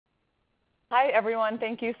Hi everyone.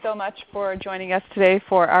 Thank you so much for joining us today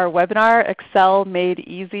for our webinar, Excel Made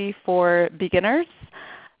Easy for Beginners.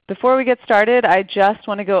 Before we get started, I just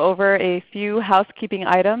want to go over a few housekeeping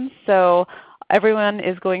items. So everyone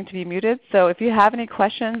is going to be muted. So if you have any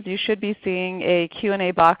questions, you should be seeing a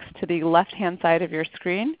Q&A box to the left-hand side of your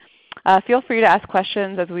screen. Feel free to ask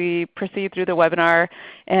questions as we proceed through the webinar,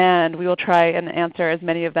 and we will try and answer as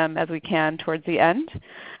many of them as we can towards the end.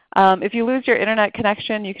 If you lose your Internet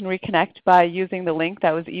connection, you can reconnect by using the link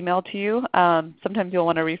that was emailed to you. Sometimes you'll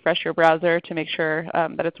want to refresh your browser to make sure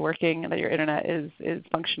that it's working and that your Internet is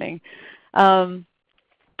functioning.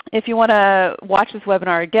 If you want to watch this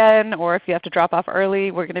webinar again, or if you have to drop off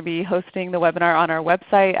early, we're going to be hosting the webinar on our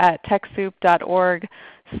website at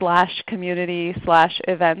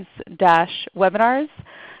TechSoup.org/community/events-webinars.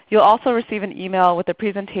 You'll also receive an email with the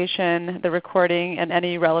presentation, the recording, and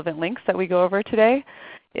any relevant links that we go over today.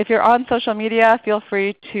 If you're on social media, feel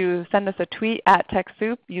free to send us a tweet at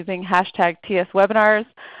TechSoup using hashtag #TSWebinars.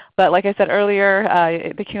 But like I said earlier,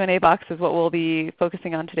 the Q&A box is what we'll be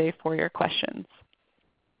focusing on today for your questions.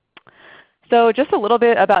 So just a little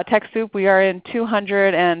bit about TechSoup. We are in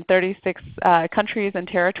 236 countries and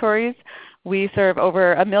territories. We serve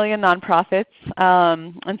over 1 million nonprofits.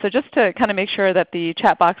 And so just to kind of make sure that the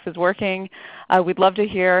chat box is working, we'd love to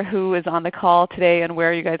hear who is on the call today and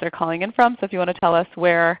where you guys are calling in from. So if you want to tell us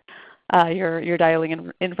where you're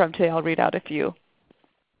dialing in from today, I'll read out a few.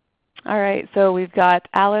 All right, so we've got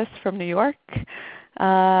Alice from New York,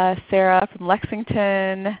 Sarah from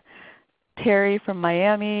Lexington, Terry from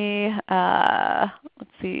Miami,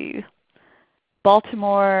 let's see,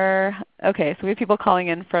 Baltimore. Okay, so we have people calling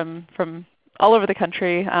in from all over the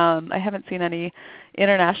country. I haven't seen any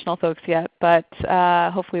international folks yet, but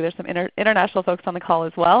hopefully there's some international folks on the call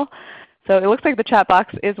as well. So it looks like the chat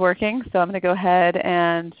box is working, so I'm going to go ahead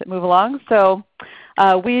and move along. So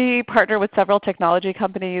we partner with several technology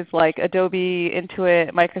companies like Adobe,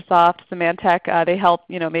 Intuit, Microsoft, Symantec. They help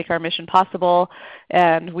make our mission possible,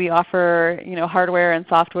 and we offer hardware and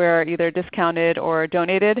software either discounted or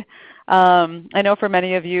donated. I know for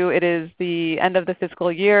many of you it is the end of the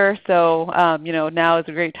fiscal year, so now is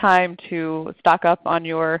a great time to stock up on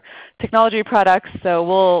your technology products. So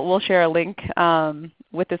we'll share a link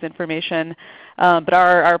with this information. But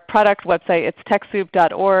our product website, it's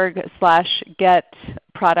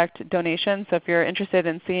TechSoup.org/get-product-donation. So if you're interested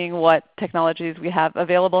in seeing what technologies we have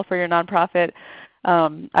available for your nonprofit,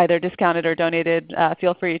 either discounted or donated,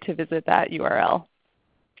 feel free to visit that URL.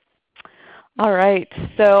 All right,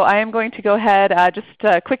 so I am going to go ahead, just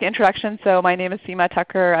a quick introduction. So my name is Seema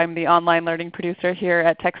Tucker. I'm the online learning producer here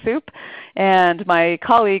at TechSoup. And my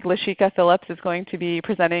colleague, Lashika Phillips, is going to be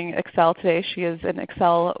presenting Excel today. She is an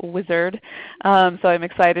Excel wizard, so I'm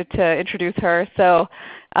excited to introduce her. So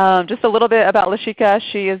just a little bit about Lashika.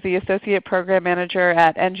 She is the Associate Program Manager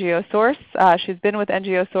at NGOsource. She's been with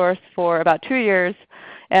NGOsource for about 2 years.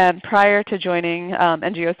 And prior to joining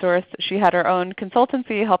NGOsource, she had her own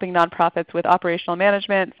consultancy helping nonprofits with operational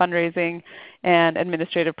management, fundraising, and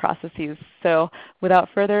administrative processes. So without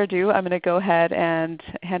further ado, I'm going to go ahead and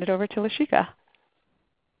hand it over to Lashika.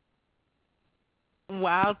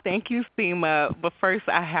 Wow, thank you, Seema. But first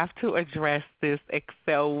I have to address this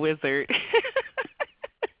Excel wizard.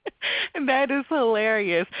 That is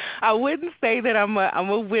hilarious. I wouldn't say that I'm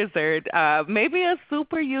a wizard. Maybe a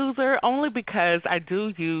super user, only because I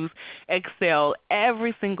do use Excel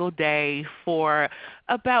every single day for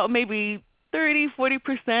about maybe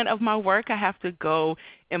 30–40% of my work. I have to go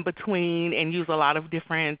in between and use a lot of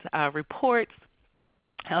different reports.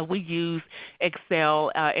 We use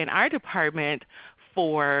Excel in our department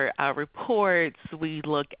for reports. We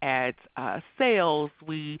look at sales.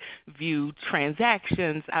 We view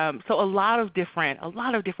transactions. So a lot of different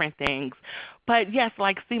things. But yes,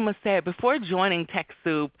 like Seema said, before joining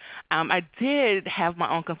TechSoup, I did have my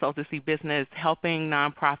own consultancy business helping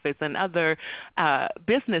nonprofits and other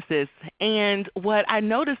businesses. And what I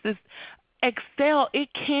noticed is Excel,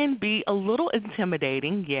 it can be a little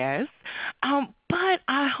intimidating, yes, but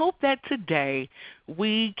I hope that today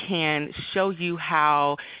we can show you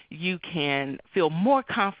how you can feel more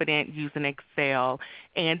confident using Excel.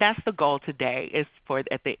 And that's the goal today, is for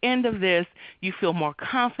at the end of this you feel more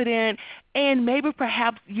confident, and maybe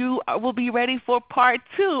perhaps you will be ready for part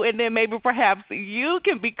 2, and then maybe perhaps you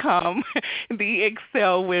can become the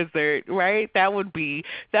Excel wizard, right? That would be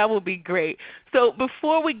great. So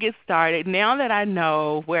before we get started, now that I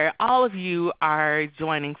know where all of you are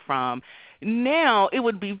joining from, now it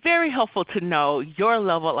would be very helpful to know your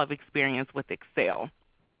level of experience with Excel.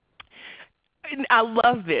 And I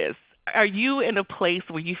love this. Are you in a place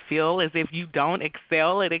where you feel as if you don't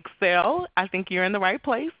excel at Excel? I think you're in the right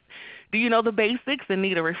place. Do you know the basics and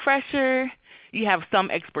need a refresher? You have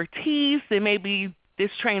some expertise, and maybe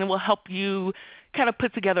this training will help you kind of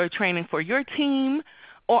put together a training for your team?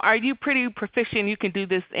 Or are you pretty proficient, you can do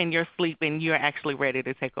this in your sleep, and you're actually ready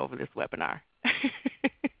to take over this webinar?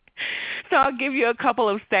 So I'll give you a couple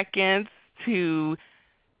of seconds to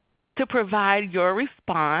provide your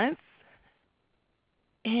response.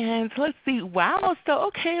 And let's see, wow, so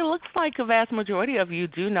okay, it looks like a vast majority of you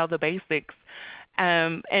do know the basics.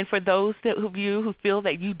 And for those of you who feel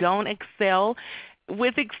that you don't excel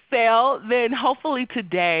with Excel, then hopefully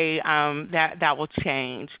today that will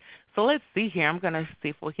change. So let's see here. I'm going to see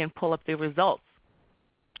if we can pull up the results.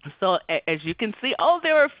 So as you can see, oh,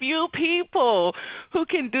 there are a few people who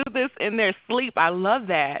can do this in their sleep. I love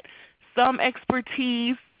that. Some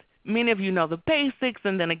expertise. Many of you know the basics,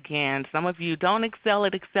 and then again, some of you don't excel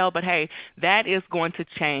at Excel, but hey, that is going to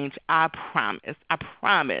change. I promise. I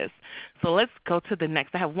promise. So let's go to the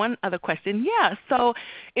next. I have one other question. Yeah, so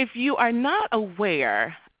if you are not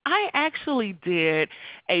aware, I actually did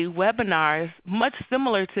a webinar much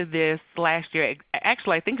similar to this last year.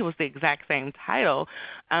 Actually, I think it was the exact same title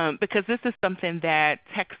because this is something that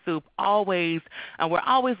TechSoup always, we're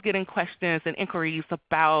always getting questions and inquiries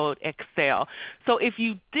about Excel. So if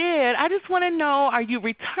you did, I just want to know, are you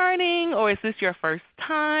returning or is this your first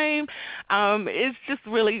time? It's just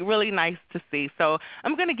really, really nice to see. So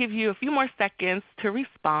I'm going to give you a few more seconds to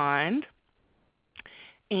respond,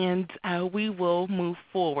 and we will move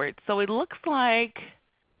forward. So it looks like,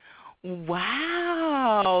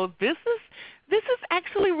 wow, this is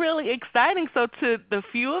actually really exciting. So to the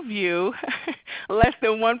few of you, less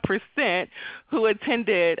than 1%, who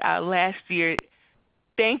attended last year,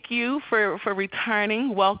 thank you for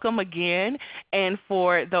returning. Welcome again. And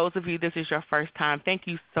for those of you, this is your first time, thank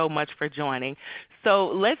you so much for joining. So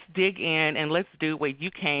let's dig in and let's do what you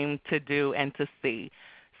came to do and to see.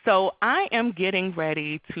 So I am getting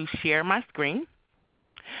ready to share my screen.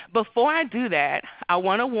 Before I do that, I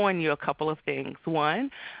want to warn you a couple of things. One,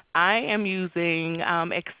 I am using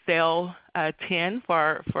Excel 10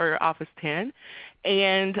 for Office 10.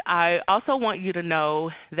 And I also want you to know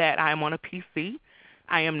that I'm on a PC.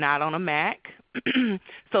 I am not on a Mac.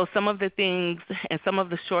 So some of the things and some of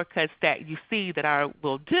the shortcuts that you see that I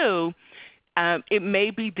will do, it may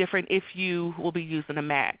be different if you will be using a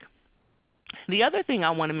Mac. The other thing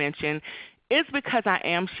I want to mention is because I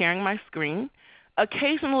am sharing my screen,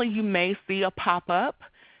 occasionally you may see a pop-up,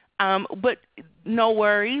 but no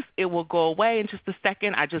worries, it will go away in just a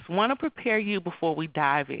second. I just want to prepare you before we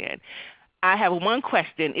dive in. I have one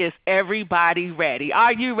question. Is everybody ready?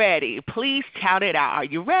 Are you ready? Please shout it out. Are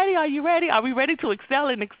you ready? Are you ready? Are we ready to excel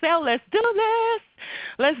in Excel? Let's do this.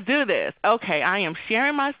 Let's do this. Okay, I am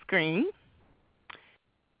sharing my screen.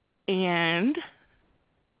 And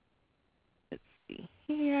let's see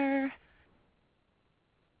here.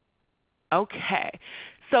 Okay,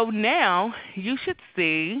 so now you should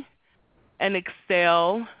see an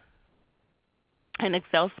Excel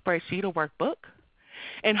spreadsheet or workbook.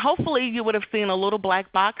 And hopefully you would have seen a little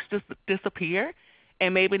black box just disappear.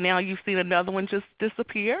 And maybe now you've seen another one just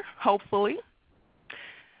disappear, hopefully.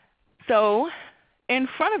 So in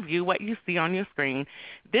front of you, what you see on your screen,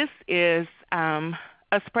 this is a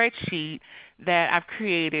spreadsheet that I've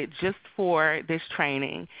created just for this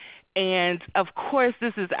training. And of course,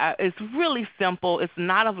 this is it's really simple. It's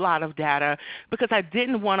not a lot of data because I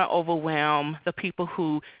didn't want to overwhelm the people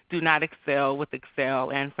who do not excel with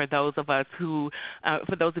Excel, and for those of us who,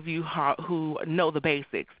 for those of you who know the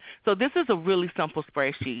basics. So this is a really simple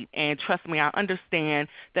spreadsheet, and trust me, I understand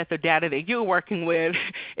that the data that you're working with,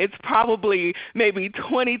 it's probably maybe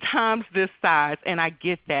 20 times this size, and I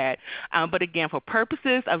get that. But again, for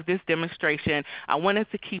purposes of this demonstration, I wanted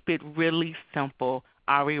to keep it really simple.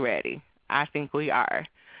 Are we ready? I think we are.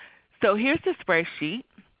 So here's the spreadsheet.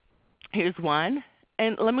 Here's one.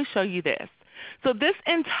 And let me show you this. So this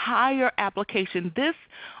entire application,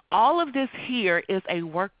 all of this here is a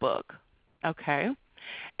workbook. Okay?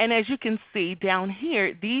 And as you can see down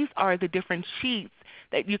here, these are the different sheets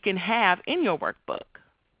that you can have in your workbook.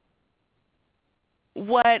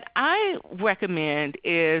 What I recommend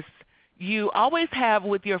is you always have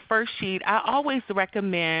with your first sheet, I always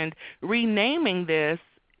recommend renaming this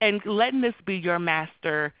and letting this be your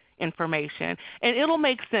master information. And it'll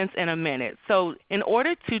make sense in a minute. So in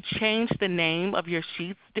order to change the name of your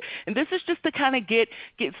sheets, and this is just to kind of get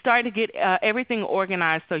everything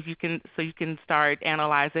organized so you can start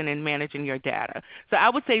analyzing and managing your data. So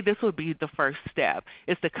I would say this would be the first step,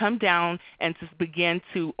 is to come down and to begin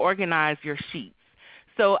to organize your sheets.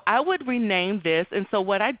 So I would rename this, and so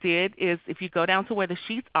what I did is if you go down to where the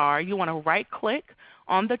sheets are, you want to right-click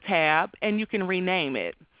on the tab and you can rename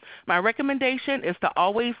it. My recommendation is to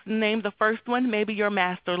always name the first one maybe your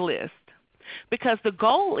master list, because the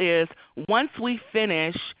goal is once we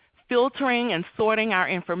finish filtering and sorting our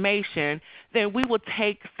information, then we will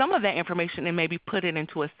take some of that information and maybe put it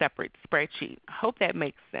into a separate spreadsheet. I hope that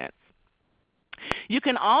makes sense. You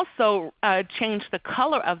can also change the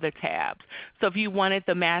color of the tabs. So if you wanted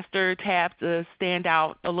the master tab to stand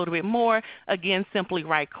out a little bit more, again, simply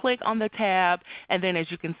right-click on the tab, and then as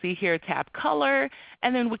you can see here, tab color,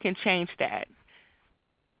 and then we can change that.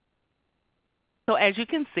 So as you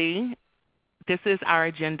can see, this is our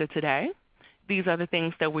agenda today. These are the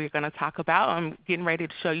things that we're going to talk about. I'm getting ready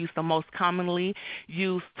to show you some most commonly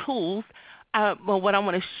used tools. But what I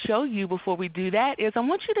want to show you before we do that is I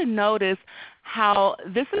want you to notice how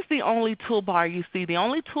this is the only toolbar you see. The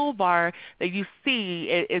only toolbar that you see,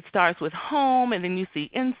 it starts with Home, and then you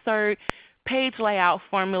see Insert, Page Layout,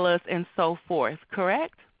 Formulas, and so forth,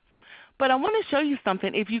 correct? But I want to show you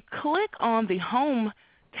something. If you click on the Home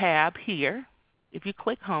tab here, if you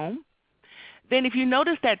click Home, then if you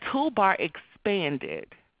notice that toolbar expanded.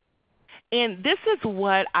 And this is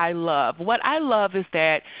what I love. What I love is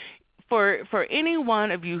that for any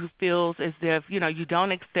one of you who feels as if you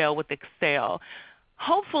don't excel with Excel,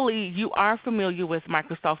 hopefully you are familiar with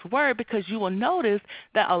Microsoft Word, because you will notice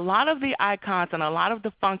that a lot of the icons and a lot of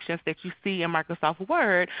the functions that you see in Microsoft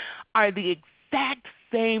Word are the exact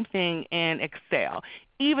same thing in Excel.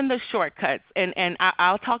 Even the shortcuts, and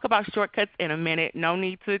I'll talk about shortcuts in a minute. No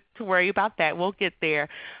need to worry about that. We'll get there.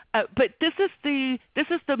 But this is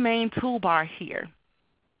the main toolbar here.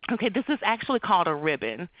 Okay, this is actually called a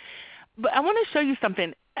ribbon. But I want to show you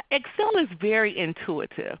something. Excel is very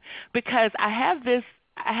intuitive because I have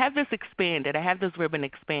this expanded. I have this ribbon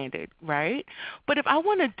expanded, right? But if I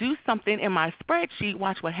want to do something in my spreadsheet,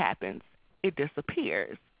 watch what happens. It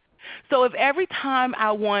disappears. So if every time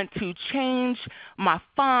I want to change my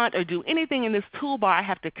font or do anything in this toolbar, I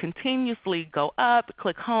have to continuously go up,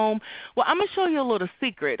 click Home. Well, I'm going to show you a little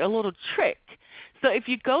secret, a little trick. So if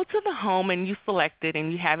you go to the Home and you select it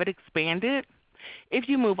and you have it expanded, if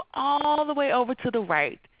you move all the way over to the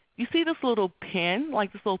right, you see this little pin,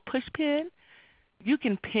 like this little push pin? You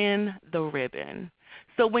can pin the ribbon.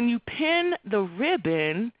 So when you pin the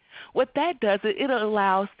ribbon, what that does is it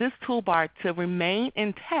allows this toolbar to remain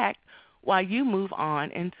intact while you move on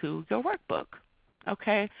into your workbook.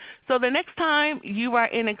 Okay, so the next time you are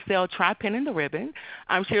in Excel, try pinning the ribbon.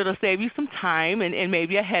 I'm sure it'll save you some time and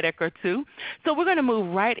maybe a headache or two. So we're going to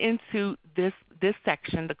move right into this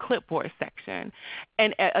section, the clipboard section.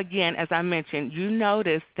 And again, as I mentioned, you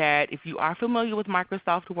notice that if you are familiar with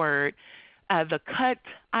Microsoft Word, the cut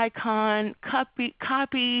icon,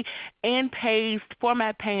 copy and paste,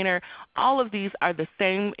 format painter, all of these are the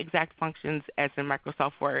same exact functions as in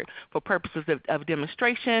Microsoft Word. For purposes of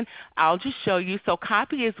demonstration, I'll just show you. So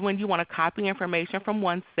copy is when you want to copy information from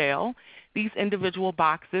one cell. These individual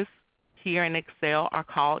boxes here in Excel are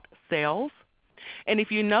called cells. And if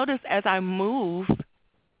you notice as I move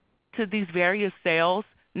to these various cells,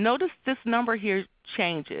 notice this number here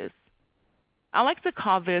changes. I like to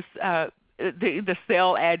call this the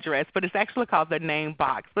cell address, but it's actually called the name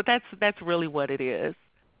box. But that's really what it is.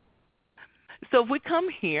 So if we come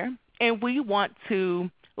here and we want to,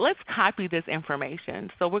 let's copy this information.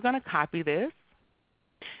 So we're going to copy this,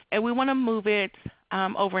 and we want to move it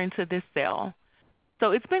over into this cell.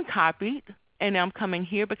 So it's been copied, and now I'm coming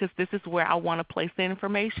here because this is where I want to place the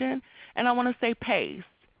information, and I want to say paste,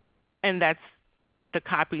 and that's the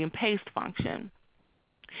copy and paste function.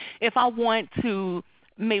 If I want to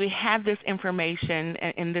maybe have this information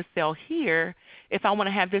in this cell here, if I want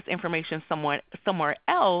to have this information somewhere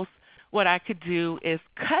else, what I could do is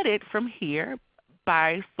cut it from here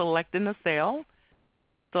by selecting the cell,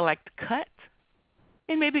 select Cut,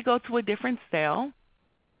 and maybe go to a different cell,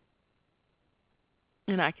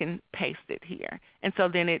 and I can paste it here. And so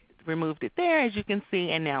then it removed it there, as you can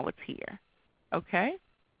see, and now it's here. Okay?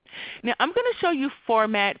 Now I'm going to show you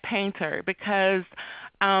Format Painter because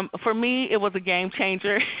for me it was a game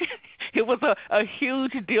changer. It was a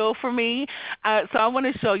huge deal for me. So I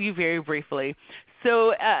want to show you very briefly.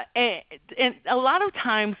 So and a lot of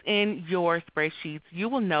times in your spreadsheets you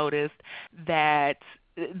will notice that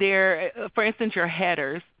there, for instance, your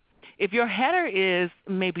headers, if your header is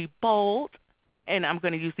maybe bold, and I'm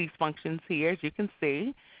going to use these functions here as you can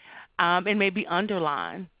see, and maybe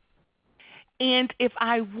underline. And if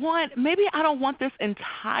I want, maybe I don't want this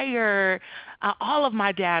entire, all of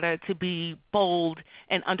my data to be bold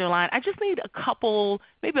and underlined. I just need a couple,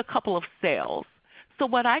 maybe a couple of cells. So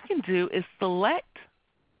what I can do is select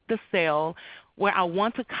the cell where I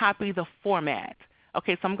want to copy the format.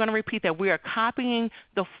 Okay, so I'm going to repeat that. We are copying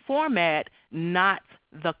the format, not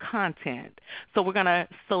the content. So we're going to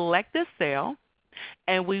select this cell,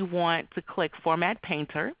 and we want to click Format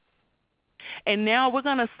Painter. And now we're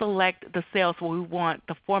going to select the cells where we want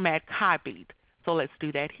the format copied. So let's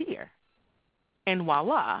do that here. And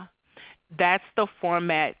voila, that's the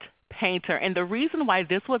Format Painter. And the reason why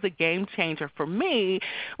this was a game changer for me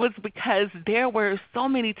was because there were so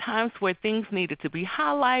many times where things needed to be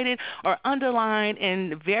highlighted or underlined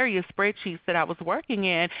in various spreadsheets that I was working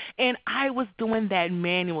in, and I was doing that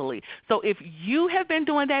manually. So if you have been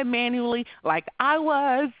doing that manually like I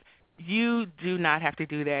was, you do not have to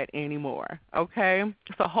do that anymore. Okay?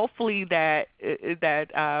 So hopefully that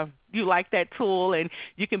you like that tool and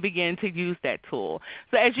you can begin to use that tool.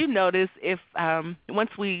 So as you notice, if once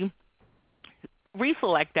we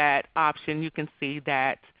reselect that option, you can see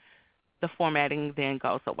that the formatting then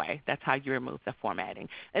goes away. That's how you remove the formatting.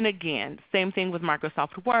 And again, same thing with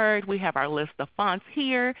Microsoft Word. We have our list of fonts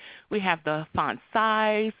here. We have the font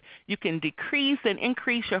size. You can decrease and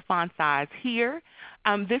increase your font size here.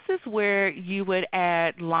 This is where you would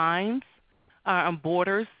add lines and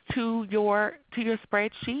borders to your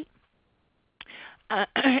spreadsheet.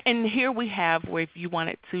 And here we have where if you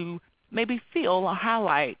wanted to maybe fill or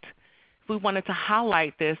highlight, if we wanted to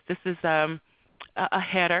highlight this, this is a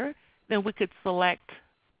header, then we could select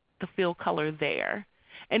the fill color there.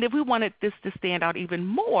 And if we wanted this to stand out even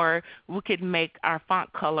more, we could make our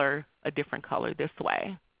font color a different color this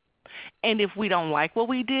way. And if we don't like what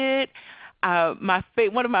we did,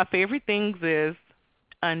 one of my favorite things is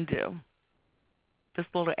undo. This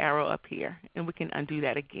little arrow up here, and we can undo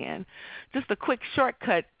that again. Just a quick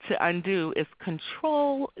shortcut to undo is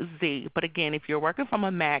Control Z. But again, if you're working from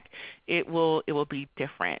a Mac, it will be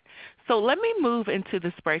different. So let me move into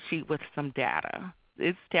the spreadsheet with some data.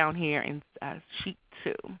 It's down here in Sheet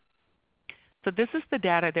 2. So this is the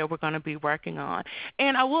data that we're going to be working on.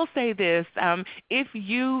 And I will say this, if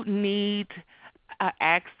you need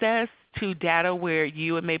access to data where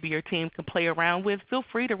you and maybe your team can play around with, feel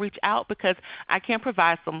free to reach out because I can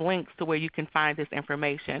provide some links to where you can find this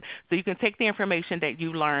information. So you can take the information that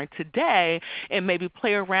you learned today and maybe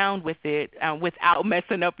play around with it without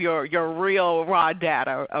messing up your real raw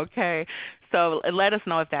data, okay? So let us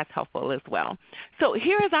know if that's helpful as well. So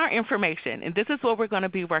here is our information, and this is what we're going to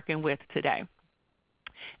be working with today.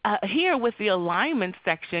 Here with the alignment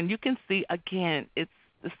section, you can see again, it's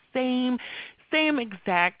the same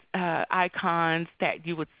exact icons that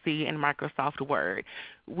you would see in Microsoft Word.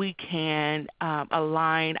 We can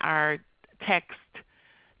align our text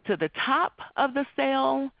to the top of the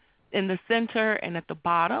cell, in the center, and at the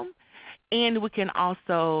bottom. And we can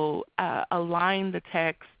also align the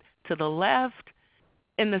text to the left,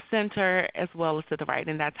 in the center, as well as to the right,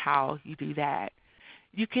 and that's how you do that.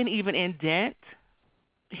 You can even indent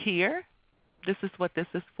here. This is what this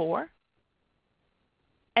is for.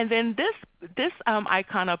 And then this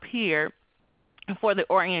icon up here for the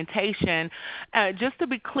orientation, just to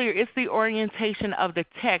be clear, it's the orientation of the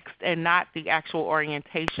text and not the actual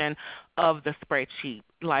orientation of the spreadsheet,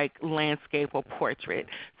 like landscape or portrait.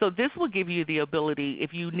 So this will give you the ability,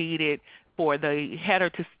 if you need it for the header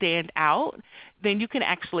to stand out, then you can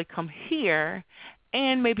actually come here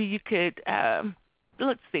and maybe you could,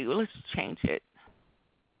 let's change it.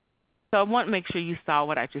 So I want to make sure you saw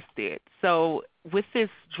what I just did. So with this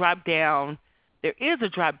drop down, there is a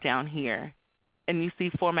drop down here, and you see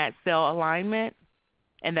Format Cell Alignment,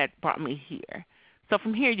 and that brought me here. So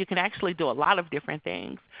from here you can actually do a lot of different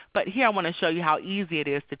things. But here I want to show you how easy it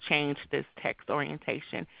is to change this text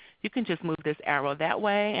orientation. You can just move this arrow that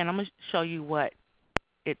way, and I'm going to show you what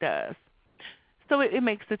it does. So it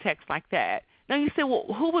makes the text like that. Now you say, well,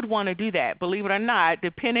 who would want to do that? Believe it or not,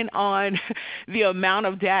 depending on the amount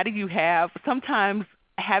of data you have, sometimes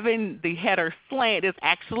having the header slant is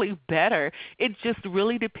actually better. It just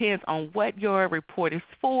really depends on what your report is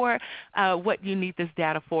for, what you need this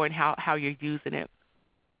data for, and how you're using it.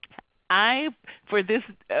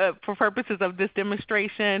 For purposes of this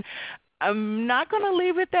demonstration, I'm not going to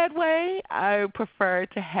leave it that way. I prefer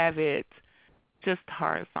to have it just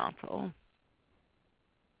horizontal.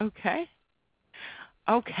 Okay.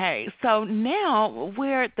 Okay, so now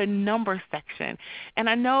we're at the number section. And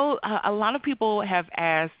I know a lot of people have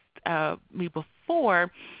asked me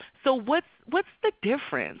before, so what's the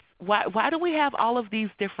difference? Why do we have all of these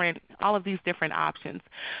different options?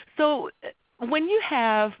 So when you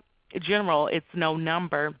have general, it's no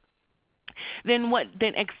number, then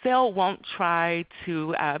Excel won't try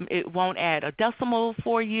to, it won't add a decimal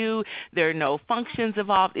for you. There are no functions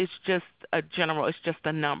involved. It's just a general, it's just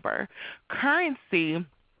a number. Currency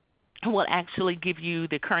will actually give you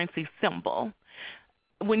the currency symbol.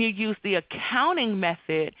 when you use the accounting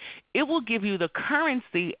method, it will give you the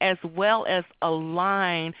currency as well as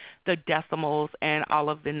align the decimals and all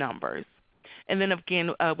of the numbers. And then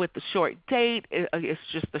again, with the short date, it's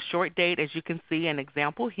just the short date, as you can see an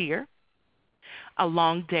example here. A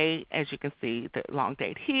long date, as you can see the long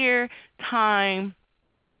date here, time,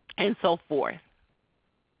 and so forth.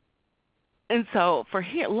 And so for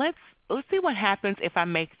here, let's see what happens if I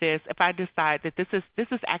make this, if I decide that this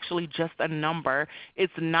is actually just a number,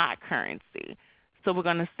 it's not currency. So we're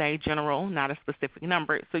going to say general, not a specific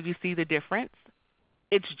number. So you see the difference?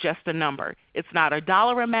 It's just a number. It's not a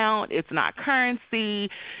dollar amount. It's not currency.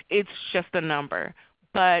 It's just a number.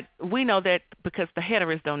 But we know that because the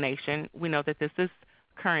header is donation, we know that this is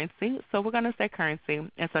currency. So we're going to say currency.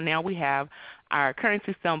 And so now we have our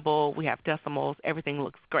currency symbol. We have decimals. Everything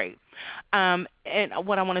looks great. And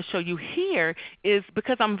what I want to show you here is,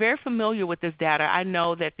 because I'm very familiar with this data, I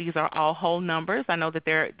know that these are all whole numbers. I know that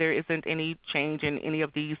there isn't any change in any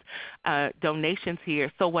of these donations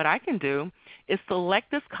here. So what I can do is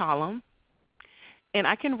select this column, and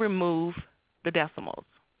I can remove the decimals.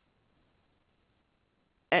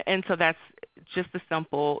 And so that's just as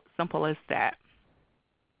simple as that.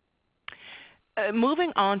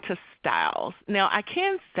 Moving on to styles. Now I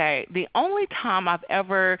can say the only time I've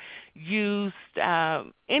ever used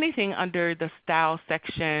anything under the style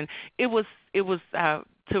section, it was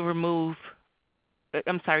to remove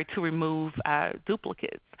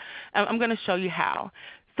duplicates. I'm going to show you how.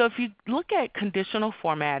 So if you look at conditional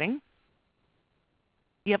formatting,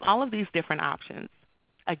 you have all of these different options.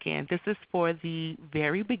 Again, this is for the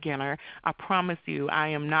very beginner. I promise you, I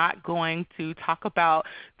am not going to talk about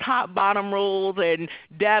top-bottom rules and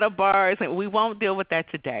data bars, and we won't deal with that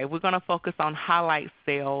today. We're going to focus on highlight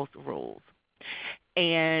cells rules.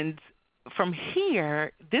 And from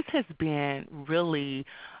here, this has been really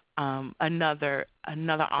another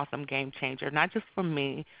awesome game changer, not just for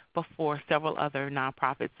me, but for several other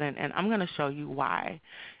nonprofits, and I'm going to show you why.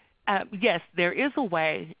 Yes, there is a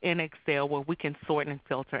way in Excel where we can sort and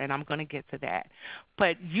filter, and I'm going to get to that.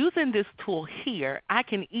 But using this tool here, I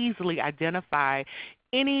can easily identify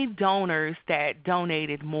any donors that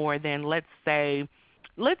donated more than, let's say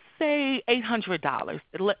 $800.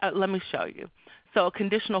 Let me show you. So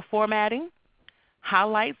conditional formatting,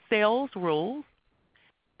 highlight cells rules,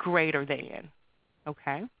 greater than.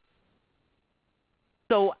 Okay.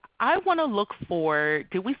 So I want to look for,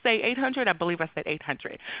 did we say 800? I believe I said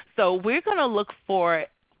 800. So we're going to look for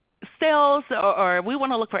cells, or we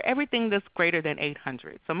want to look for everything that's greater than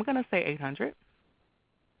 800. So I'm going to say 800,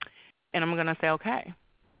 and I'm going to say OK.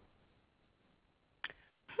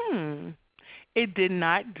 It did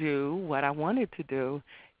not do what I wanted to do.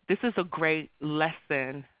 This is a great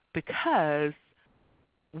lesson, because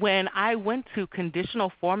when I went to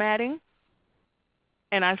conditional formatting,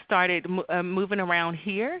 and I started moving around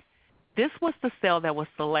here, this was the cell that was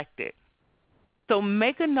selected. So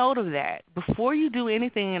make a note of that. Before you do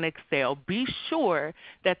anything in Excel, be sure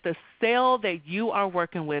that the cell that you are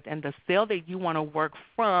working with and the cell that you want to work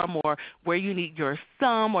from, or where you need your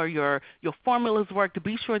sum or your formulas work, to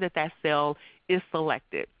be sure that that cell is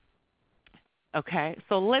selected. Okay,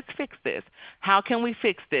 so let's fix this. How can we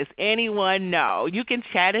fix this? Anyone know? You can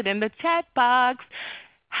chat it in the chat box.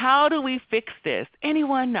 How do we fix this?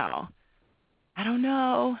 Anyone know? I don't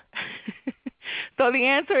know. So the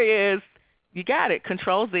answer is, you got it,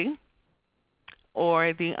 Control-Z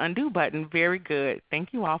or the undo button. Very good.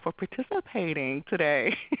 Thank you all for participating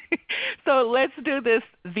today. So let's do this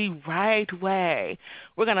the right way.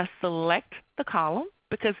 We're going to select the column,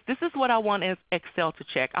 because this is what I want Excel to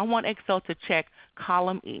check. I want Excel to check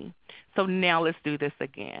column E. So now let's do this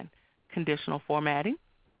again. Conditional formatting,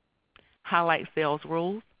 highlight cells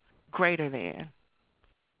rules, greater than.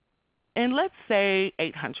 And let's say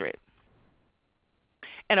 800.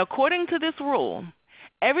 And according to this rule,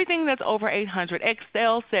 everything that's over 800,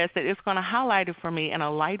 Excel says that it's going to highlight it for me in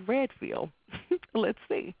a light red field. Let's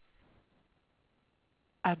see.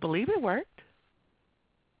 I believe it worked.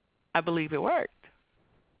 I believe it worked.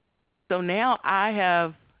 So now I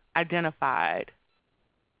have identified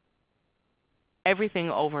everything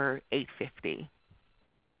over 850.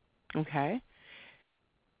 Okay?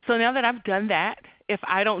 So now that I've done that, if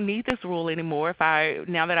I don't need this rule anymore,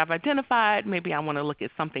 now that I've identified, maybe I want to look at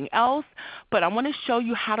something else, but I want to show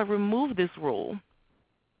you how to remove this rule.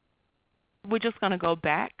 We're just going to go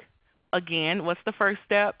back. Again, what's the first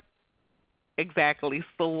step? Exactly.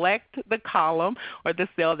 Select the column or the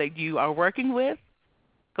cell that you are working with.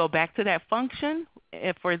 Go back to that function.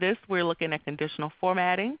 And for this, we're looking at conditional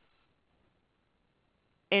formatting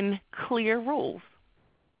and clear rules.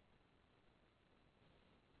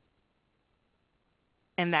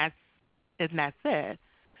 and that's it.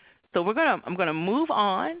 So I'm gonna move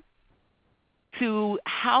on to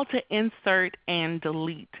how to insert and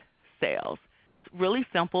delete cells. It's really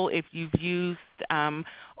simple. If you've used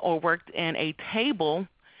or worked in a table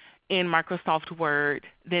in Microsoft Word,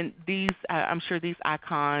 then I'm sure these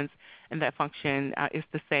icons and that function is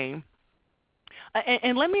the same.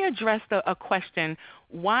 And let me address a question.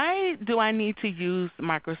 Why do I need to use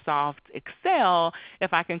Microsoft Excel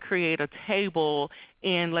if I can create a table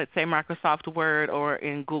in, let's say, Microsoft Word or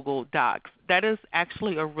in Google Docs? That is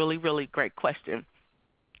actually a really, really great question.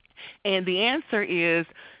 And the answer is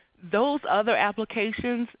those other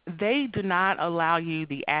applications, they do not allow you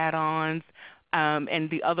the add-ons and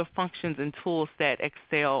the other functions and tools that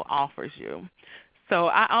Excel offers you. So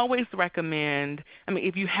I always recommend,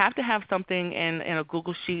 if you have to have something in a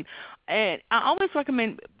Google Sheet, and I always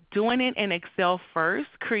recommend doing it in Excel first,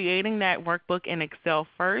 creating that workbook in Excel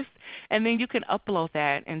first, and then you can upload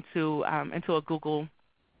that into a Google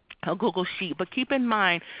Sheet. But keep in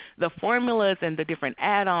mind the formulas and the different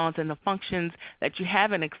add-ons and the functions that you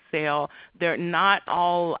have in Excel, they're not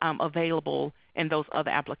all available in those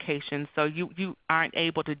other applications. So you aren't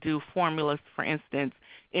able to do formulas, for instance,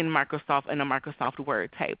 in a Microsoft Word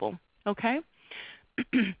table. Okay?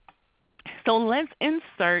 So let's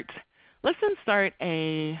insert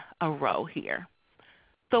a row here.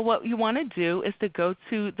 So what you want to do is to go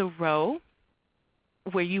to the row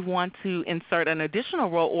where you want to insert an additional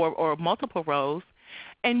row or multiple rows,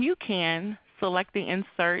 and you can select the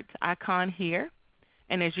insert icon here.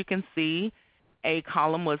 And as you can see, a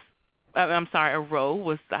row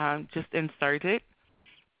was just inserted.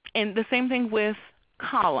 And the same thing with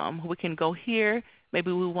column. We can go here.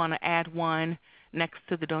 Maybe we want to add one next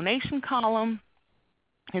to the donation column.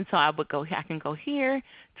 And so I can go here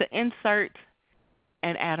to insert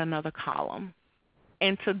and add another column.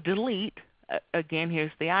 And to delete, again,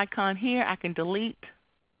 here's the icon here. I can delete.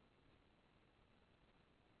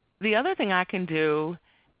 The other thing I can do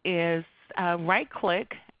is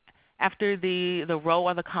right-click after the row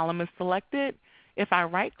or the column is selected. If I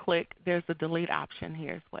right-click, there's a delete option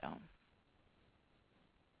here as well.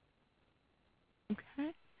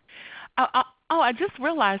 Okay. I just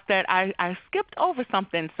realized that I skipped over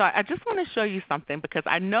something. So I just want to show you something because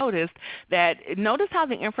I noticed that, notice how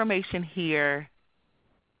the information here,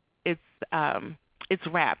 it's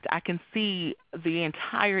wrapped. I can see the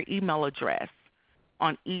entire email address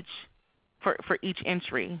on for each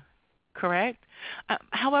entry, correct?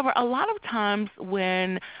 However, a lot of times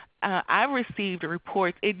when I received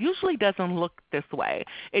reports, it usually doesn't look this way.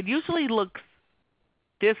 It usually looks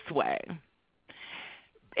this way,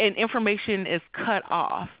 and information is cut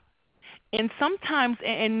off. And sometimes,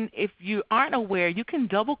 and if you aren't aware, you can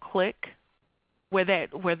double click where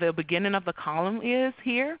the beginning of the column is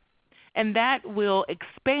here, and that will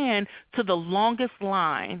expand to the longest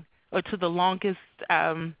line, or to the longest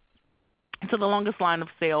line of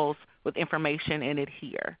cells with information in it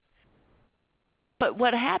here. But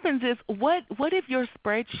what happens is, what if your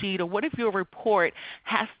spreadsheet or what if your report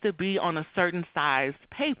has to be on a certain size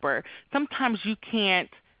paper? Sometimes you can't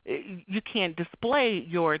display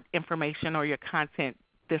your information or your content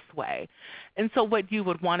this way. And so what you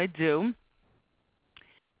would want to do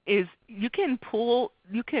is you can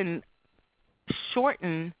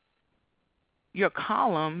shorten your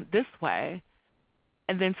column this way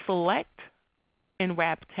and then select and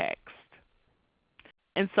wrap text.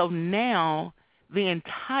 And so now the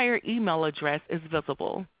entire email address is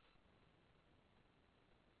visible.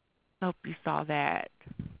 I hope you saw that.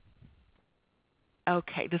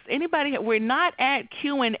 Okay, does anybody, we're not at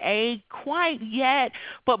Q&A quite yet,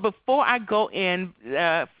 but before I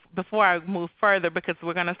before I move further, because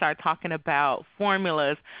we're going to start talking about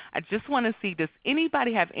formulas, I just want to see, does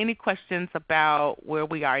anybody have any questions about where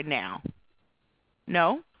we are now?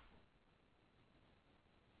 No?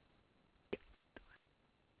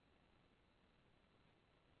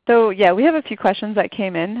 So yeah, we have a few questions that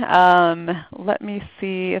came in. Let me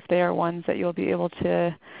see if they are ones that you'll be able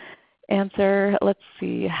to answer. Let's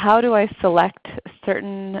see. How do I select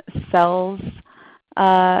certain cells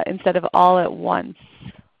instead of all at once?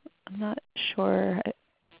 I'm not sure.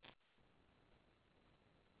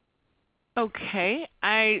 Okay,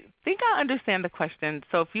 I think I understand the question.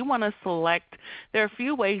 So if you want to select, there are a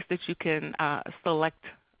few ways that you can select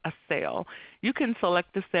a cell. You can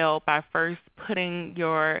select the cell by first putting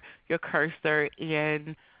your cursor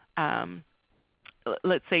in.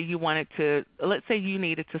 Let's say you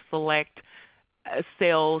needed to select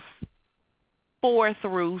cells 4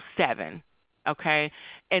 through 7. Okay,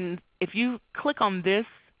 and if you click on this,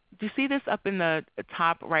 do you see this up in the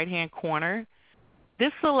top right-hand corner?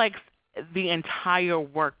 This selects the entire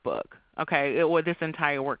workbook, okay, or this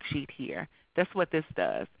entire worksheet here. That's what this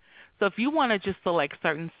does. So if you want to just select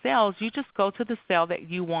certain cells, you just go to the cell that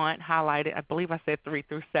you want highlighted. I believe I said 3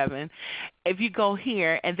 through 7. If you go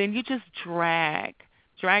here and then you just drag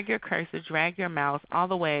your cursor, drag your mouse all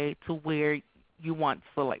the way to where you want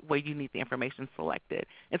select, where you need the information selected.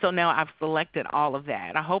 And so now I've selected all of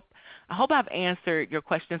that. I hope I've answered your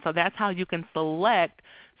question. So that's how you can select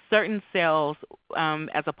certain cells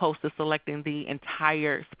as opposed to selecting the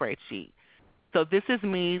entire spreadsheet. So this is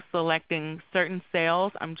me selecting certain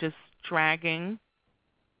cells. I'm just dragging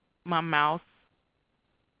my mouse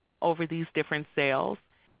over these different cells.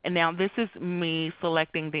 And now this is me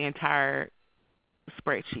selecting the entire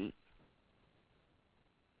spreadsheet.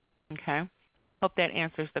 Okay? Hope that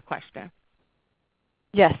answers the question.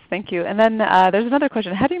 Yes, thank you. And then there's another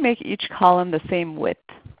question. How do you make each column the same width?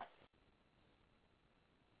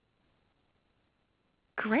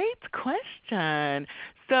 Great question.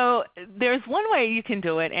 So there's one way you can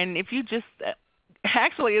do it, and if you just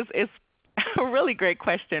actually it's a really great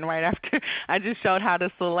question right after I just showed how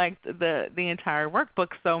to select the entire workbook.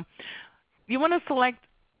 So you want to select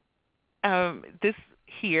this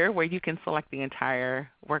here where you can select the entire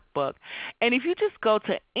workbook. And if you just go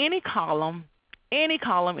to any column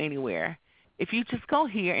anywhere, if you just go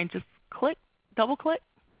here and just click, double click,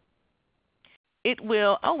 it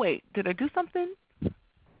will, oh wait, did I do something?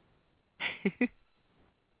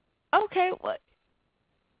 Okay, well,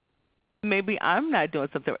 maybe I'm not doing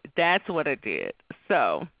something. That's what I did.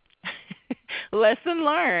 So lesson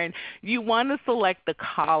learned. You want to select the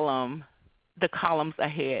columns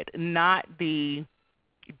ahead,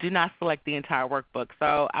 do not select the entire workbook.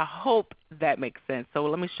 So I hope that makes sense. So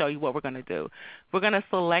let me show you what we're going to do. We're going to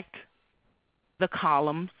select the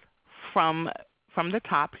columns from the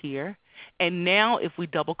top here. And now if we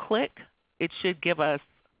double click, it should give us,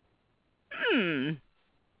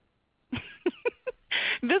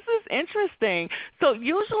 this is interesting. So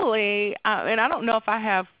usually, and I don't know if I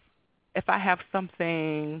have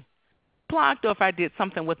something blocked or if I did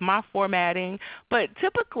something with my formatting, but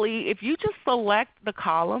typically if you just select the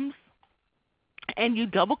columns and you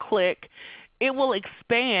double click, it will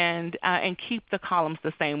expand and keep the columns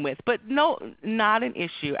the same width. But no, not an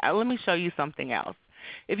issue. Let me show you something else.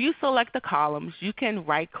 If you select the columns, you can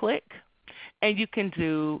right click and you can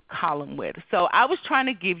do column width. So I was trying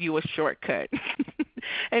to give you a shortcut.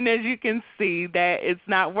 And as you can see, that it's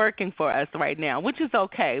not working for us right now, which is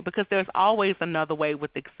okay because there's always another way with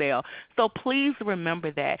Excel. So please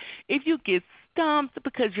remember that. If you get stumped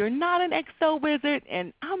because you're not an Excel wizard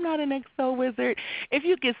and I'm not an Excel wizard, if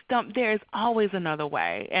you get stumped, there is always another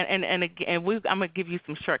way. And again, I'm going to give you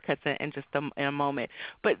some shortcuts in just in a moment.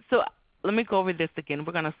 But so let me go over this again.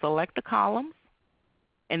 We're going to select the columns,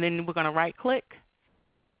 and then we're going to right click,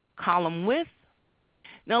 column width.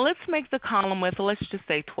 Now let's make the column width, let's just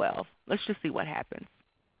say 12. Let's just see what happens.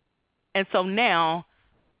 And so now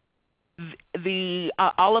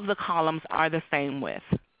all of the columns are the same width.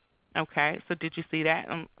 Okay, so did you see that?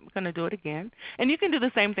 I'm going to do it again. And you can do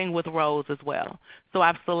the same thing with rows as well. So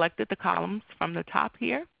I've selected the columns from the top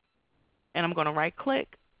here, and I'm going to right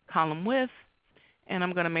click, column width, and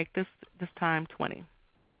I'm going to make this time 20.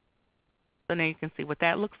 So now you can see what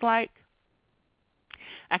that looks like.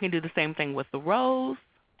 I can do the same thing with the rows.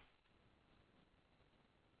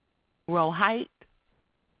 Row height,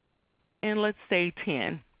 and let's say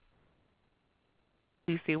 10.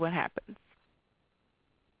 You see what happens.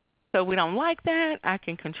 So we don't like that. I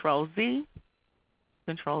can Control Z,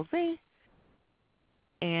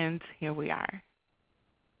 and here we are.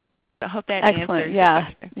 So I hope that answers your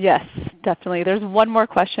question. Yes, definitely. There's one more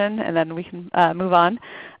question, and then we can move on.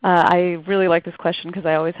 I really like this question because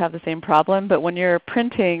I always have the same problem. But when you're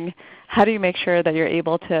printing, how do you make sure that you're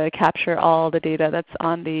able to capture all the data that's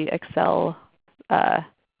on the Excel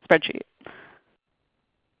spreadsheet?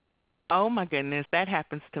 Oh my goodness, that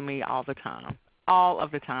happens to me all the time. All of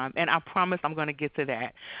the time. And I promise I'm going to get to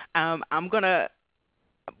that. I'm going to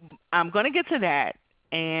get to that,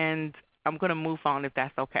 and I'm going to move on if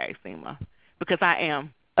that's okay, Seema, because I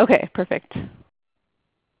am. Okay, perfect.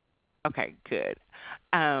 Okay, good.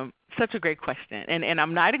 Such a great question. And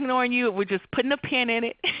I'm not ignoring you. We're just putting a pin in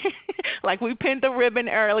it. Like we pinned the ribbon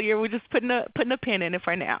earlier. We're just putting a pin in it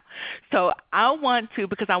for now. So I want to,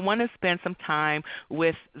 because I want to spend some time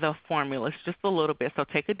with the formulas just a little bit. So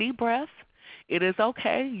take a deep breath. It is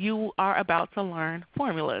okay. You are about to learn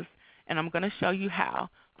formulas. And I'm going to show you how.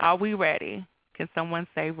 Are we ready? Can someone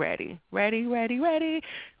say ready? Ready, ready, ready.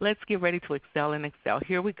 Let's get ready to excel in Excel.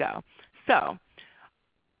 Here we go. So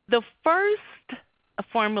the first a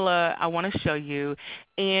formula I want to show you,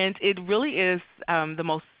 and it really is the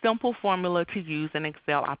most simple formula to use in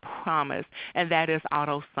Excel, I promise, and that is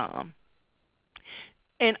AutoSum.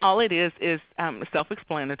 And all it is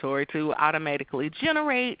self-explanatory to automatically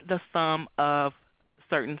generate the sum of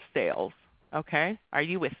certain cells. Okay? Are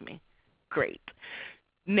you with me? Great.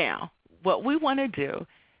 Now, what we want to do,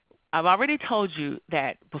 I've already told you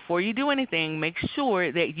that before you do anything, make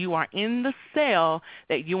sure that you are in the cell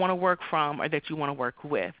that you want to work from or that you want to work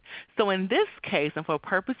with. So in this case, and for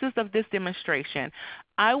purposes of this demonstration,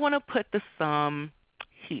 I want to put the sum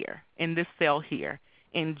here, in this cell here,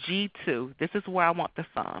 in G2. This is where I want the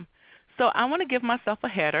sum. So I want to give myself a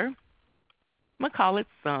header. I'm going to call it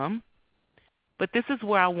sum, but this is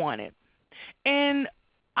where I want it. And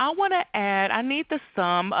I want to add, I need the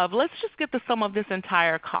sum of, let's just get the sum of this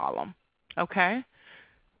entire column, okay?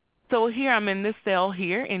 So here I'm in this cell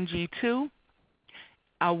here in G2.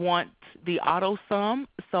 I want the auto sum,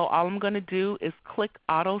 so all I'm going to do is click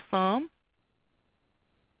auto sum.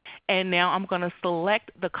 And now I'm going to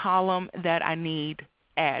select the column that I need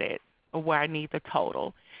added, or where I need the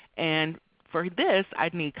total. And for this, I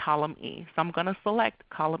need column E. So I'm going to select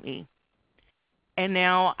column E. And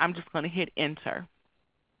now I'm just going to hit enter.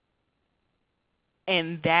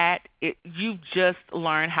 And you've just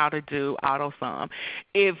learned how to do AutoSum.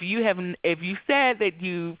 If you said that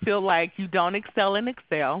you feel like you don't excel in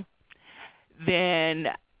Excel, then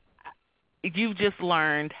you've just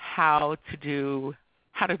learned how to do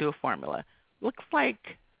a formula. Looks like,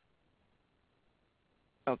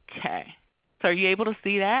 okay. So are you able to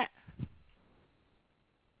see that?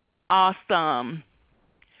 Awesome.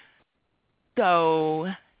 So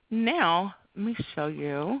now let me show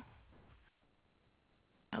you.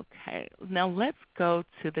 Okay, now let's go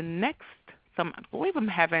to the next. I believe I'm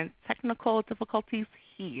having technical difficulties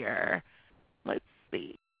here. Let's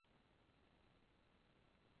see.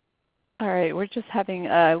 All right, we're just having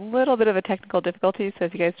a little bit of a technical difficulty, so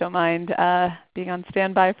if you guys don't mind being on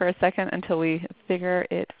standby for a second until we figure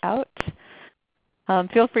it out.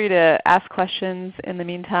 Feel free to ask questions in the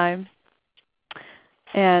meantime,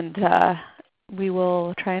 and we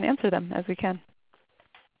will try and answer them as we can.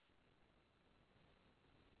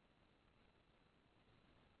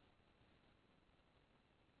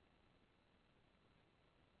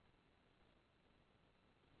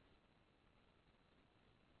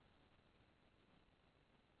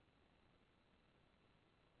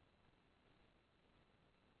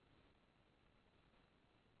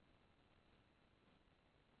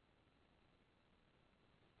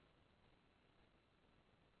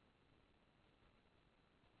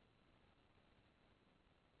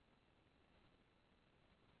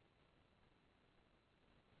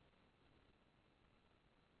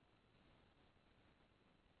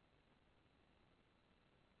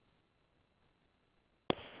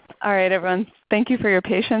 All right, everyone. Thank you for your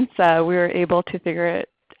patience. We were able to figure it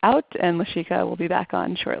out, and Lashika will be back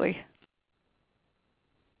on shortly.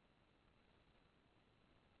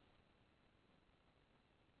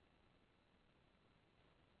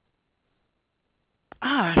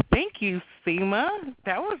 Thank you, Seema.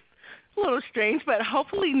 That was a little strange, but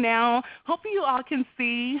hopefully you all can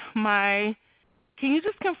see can you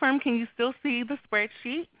just confirm, can you still see the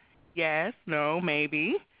spreadsheet? Yes, no,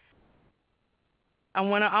 maybe. I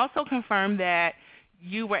want to also confirm that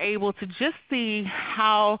you were able to just see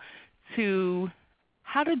how to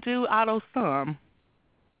do AutoSum.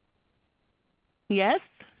 Yes?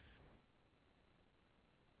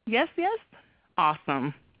 Yes, yes?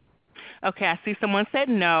 Awesome. Okay, I see someone said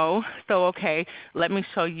no. So okay, let me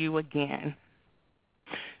show you again.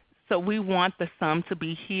 So we want the sum to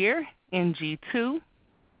be here in G2.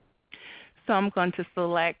 So I'm going to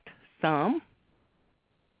select sum.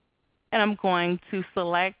 And I'm going to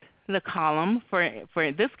select the column.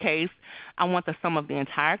 For this case, I want the sum of the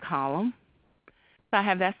entire column. So I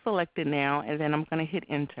have that selected now, and then I'm going to hit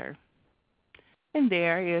enter. And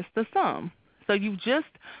there is the sum. So you've just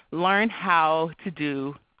learned how to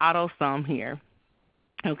do AutoSum here.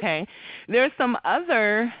 Okay. There are some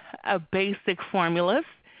other basic formulas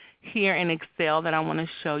here in Excel that I want to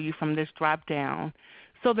show you from this drop down.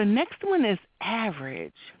 So the next one is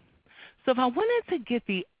average. So if I wanted to get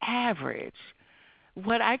the average,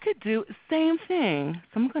 what I could do, same thing.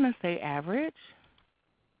 So I'm going to say average.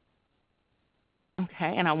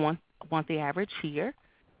 Okay, and I want the average here.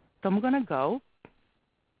 So I'm going to go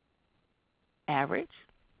average.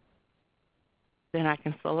 Then I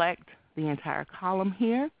can select the entire column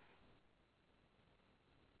here,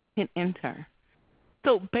 hit enter.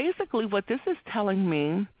 So basically what this is telling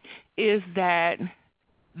me is that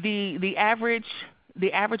the average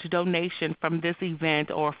donation from this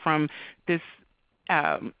event or from this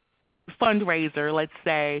fundraiser, let's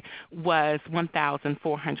say, was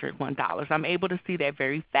 $1,401. I'm able to see that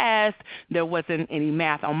very fast. There wasn't any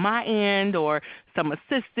math on my end or some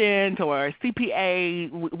assistant or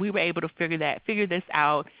CPA. We were able to figure this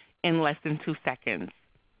out in less than 2 seconds.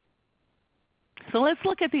 So let's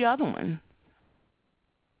look at the other one.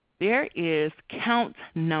 There is count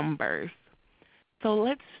numbers. So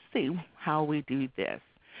let's see how we do this.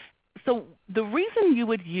 So the reason you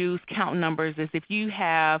would use count numbers is if you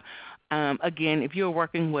have, again, if you're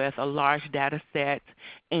working with a large data set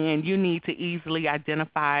and you need to easily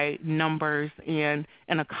identify numbers in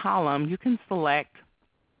a column, you can select,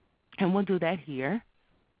 and we'll do that here.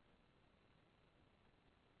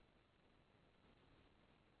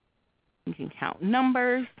 You can count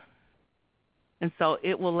numbers, and so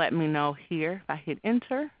it will let me know here if I hit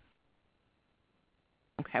enter.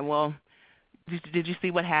 Okay, well, did you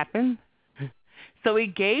see what happened? So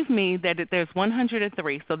it gave me that there's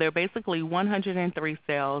 103. So there are basically 103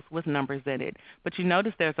 cells with numbers in it. But you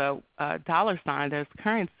notice there's a dollar sign, there's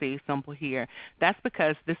currency symbol here. That's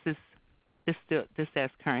because this says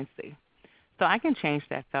currency. So I can change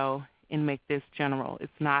that though and make this general.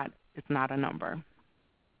 It's not a number.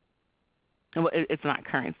 Well, it's not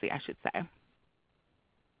currency, I should say.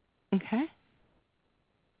 Okay.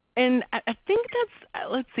 And I think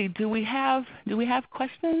that's, let's see, do we have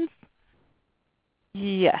questions?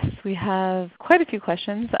 Yes, we have quite a few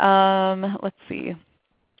questions. Let's see.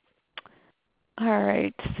 All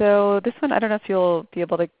right, so this one, I don't know if you'll be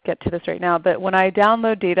able to get to this right now, but when I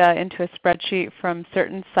download data into a spreadsheet from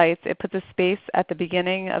certain sites, it puts a space at the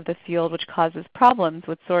beginning of the field which causes problems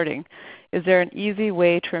with sorting. Is there an easy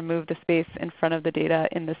way to remove the space in front of the data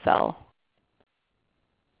in the cell?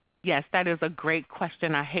 Yes, that is a great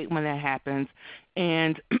question. I hate when that happens.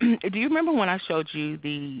 And do you remember when I showed you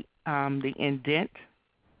the indent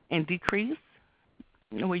and decrease,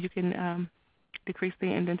 where you can decrease the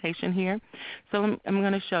indentation here? So I'm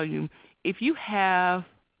going to show you. If you have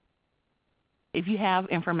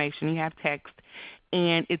information, you have text,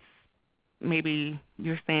 and it's maybe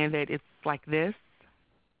you're saying that it's like this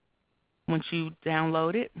once you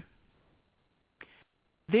download it,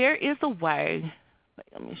 there is a way.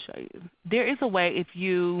 Let me show you. There is a way if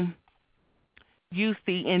you use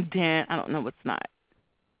the indent. I don't know what's not.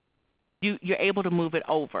 You're able to move it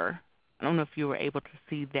over. I don't know if you were able to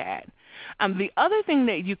see that. The other thing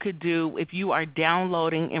that you could do if you are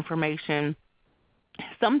downloading information,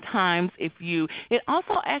 sometimes it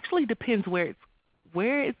also actually depends where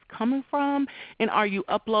it's coming from, and are you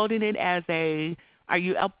uploading it as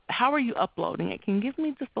how are you uploading it? Can you give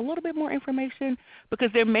me just a little bit more information? Because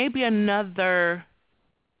there may be another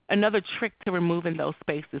trick to removing those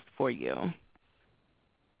spaces for you.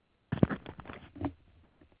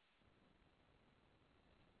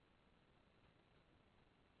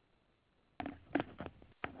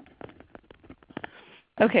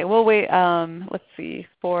 Okay, we'll wait, let's see,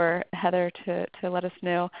 for Heather to let us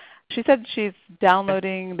know. She said she's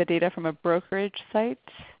downloading the data from a brokerage site.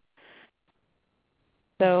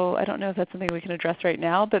 So I don't know if that's something we can address right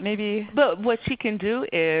now, but maybe. But what she can do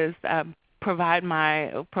is provide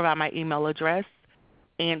my email address,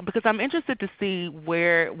 and because I'm interested to see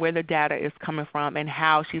where the data is coming from and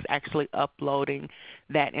how she's actually uploading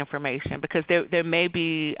that information. Because there may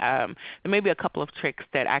be a couple of tricks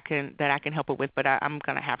that I can help her with, but I'm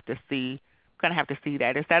gonna have to see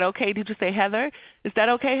that. Is that okay? Did you say Heather? Is that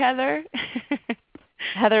okay, Heather?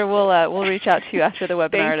 Heather, we'll reach out to you after the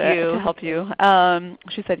webinar to help you.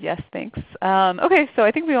 She said yes, thanks. Okay, so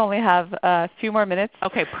I think we only have a few more minutes.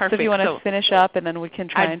 Okay, perfect. So if you want to finish up, and then we can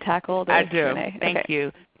try and tackle the Q&A. I do. Thank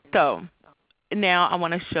you. So now I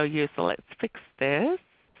want to show you. So let's fix this.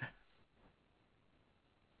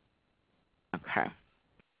 Okay.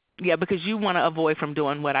 Yeah, because you want to avoid from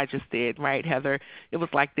doing what I just did, right, Heather? It was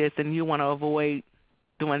like this, and you want to avoid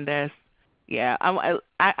doing this. Yeah,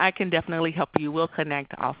 I can definitely help you. We'll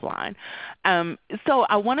connect offline. So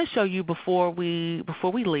I want to show you before we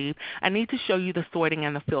leave, I need to show you the sorting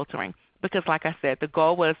and the filtering. Because like I said, the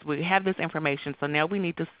goal was we have this information, so now we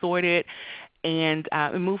need to sort it and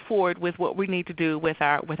move forward with what we need to do with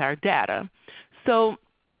our data. So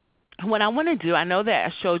what I want to do, I know that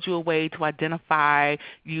I showed you a way to identify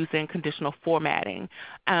using conditional formatting.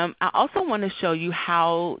 I also want to show you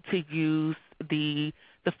how to use the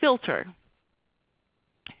filter.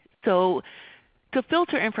 So to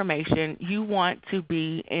filter information, you want to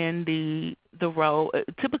be in the row,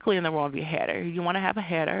 typically in the row of your header. You want to have a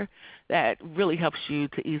header that really helps you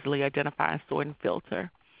to easily identify and sort and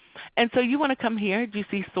filter. And so you want to come here. Do you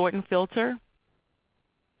see sort and filter?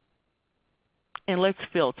 And let's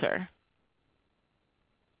filter.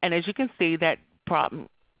 And as you can see, that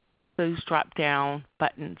those drop down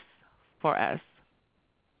buttons for us.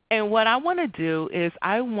 And what I want to do is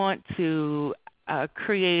I want to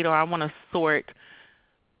create, or I want to sort,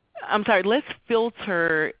 let's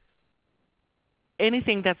filter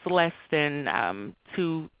anything that's less than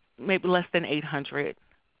maybe less than 800.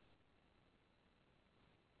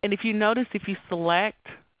 And if you notice, if you select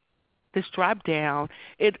this drop down,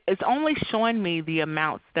 it's only showing me the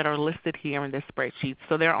amounts that are listed here in this spreadsheet.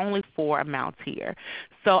 So there are only 4 amounts here.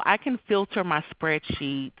 So I can filter my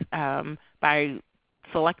spreadsheet by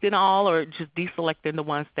selecting all or just deselecting the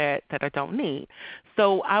ones that I don't need.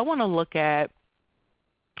 So I want to look at,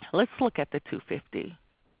 let's look at the 250.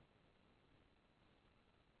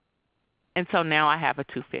 And so now I have a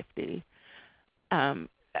 250.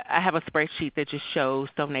 I have a spreadsheet that just shows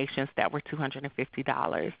donations that were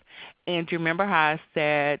 $250. And do you remember how I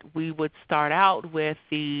said we would start out with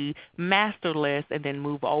the master list and then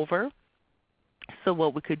move over? So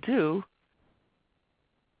what we could do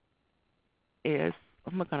is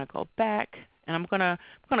I'm going to go back, and I'm going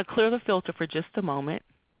to clear the filter for just a moment.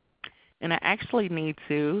 And I actually need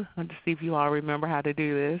to, let's see if you all remember how to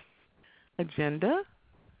do this. Agenda,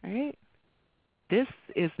 right? This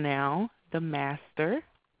is now the master.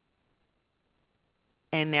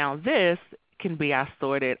 And now this can be our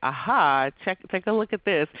sorted. Aha! Take a look at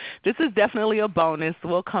this. This is definitely a bonus.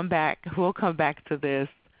 We'll come back to this.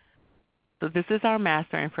 So this is our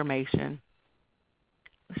master information.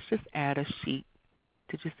 Let's just add a sheet.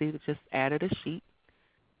 Did you see that just added a sheet?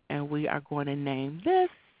 And we are going to name this.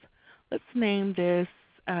 Let's name this.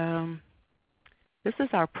 This is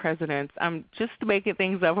our president's. I'm just making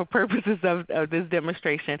things up for purposes of this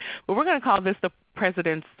demonstration. But we're going to call this the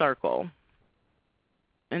President's Circle.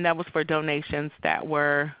 And that was for donations that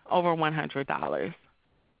were over $100.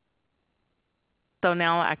 So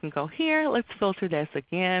now I can go here. Let's filter this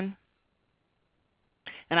again.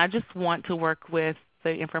 And I just want to work with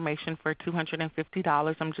the information for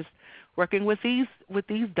 $250. I'm just working with these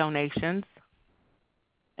donations.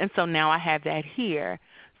 And so now I have that here.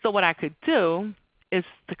 So what I could do is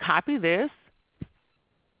to copy this.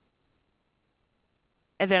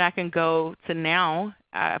 And then I can go to now,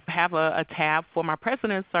 I have a tab for my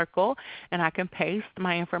President's Circle, and I can paste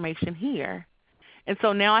my information here. And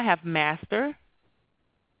so now I have master.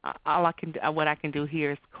 What I can do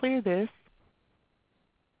here is clear this.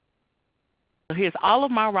 So here's all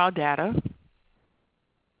of my raw data.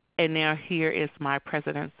 And now here is my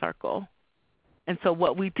President's Circle. And so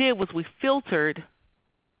what we did was we filtered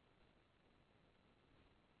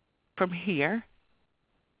from here,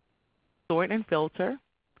 sort and filter.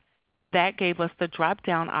 That gave us the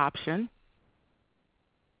drop-down option.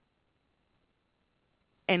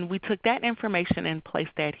 And we took that information and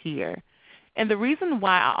placed that here. And the reason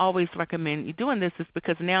why I always recommend you doing this is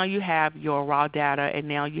because now you have your raw data, and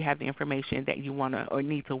now you have the information that you want to or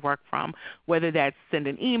need to work from, whether that's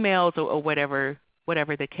sending emails or whatever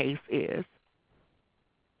the case is.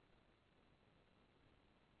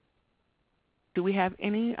 Do we have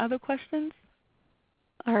any other questions?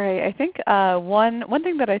 All right. I think one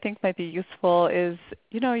thing that I think might be useful is,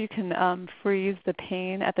 you can freeze the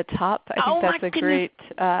pane at the top. I think that's a great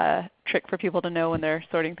trick for people to know when they're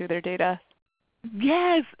sorting through their data.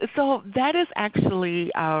 Yes. So that is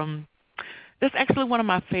actually that's actually one of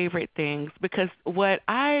my favorite things, because what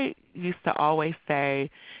I used to always say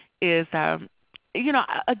is,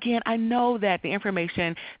 again, I know that the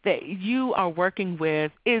information that you are working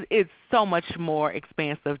with is so much more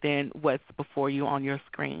expansive than what's before you on your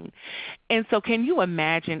screen. And so can you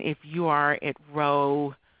imagine if you are at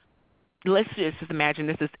row, let's just imagine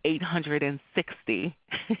this is 860.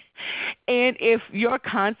 And if your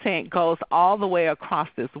content goes all the way across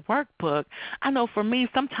this workbook, I know for me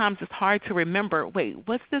sometimes it's hard to remember, wait,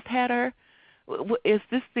 what's this header? Is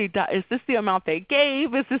this the amount they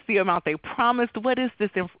gave? Is this the amount they promised? What is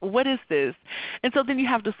this? What is this? And so then you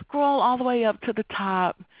have to scroll all the way up to the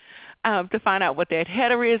top to find out what that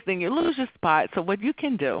header is. Then you lose your spot. So what you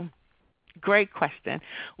can do, great question.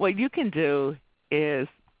 What you can do is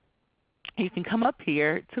you can come up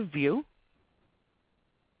here to View,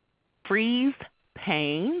 Freeze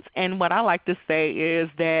Panes, and what I like to say is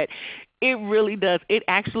that it really does. It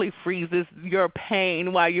actually freezes your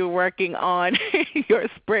pane while you're working on your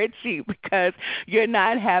spreadsheet, because you're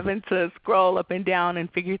not having to scroll up and down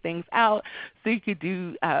and figure things out. So you could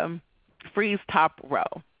do freeze top row.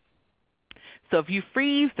 So if you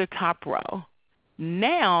freeze the top row,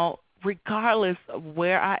 now regardless of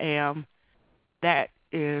where I am, that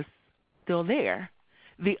is still there.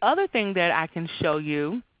 The other thing that I can show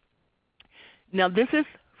you, now this is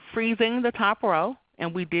freezing the top row.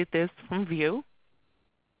 And we did this from View,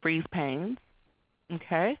 Freeze Panes.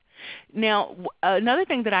 Okay. Now, another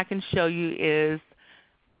thing that I can show you is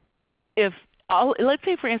if let's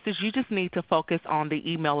say, for instance, you just need to focus on the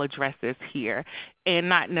email addresses here and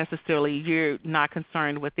not necessarily you're not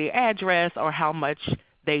concerned with the address or how much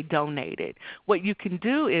they donated. What you can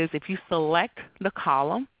do is if you select the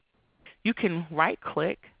column, you can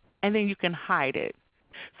right-click and then you can hide it.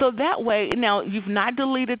 So that way, now you've not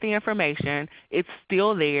deleted the information. It's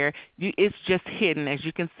still there. It's just hidden. As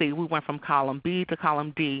you can see, we went from column B to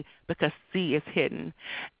column D because C is hidden.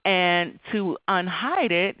 And to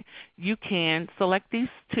unhide it, you can select these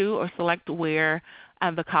two or select where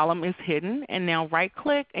the column is hidden, and now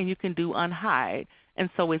right-click and you can do unhide. And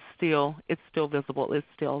so it's still visible. It's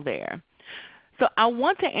still there. So I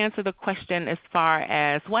want to answer the question as far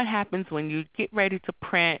as what happens when you get ready to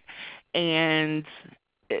print and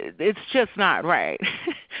it's just not right.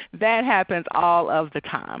 That happens all of the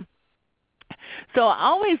time. So I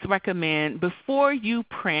always recommend before you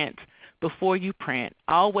print,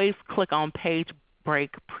 always click on Page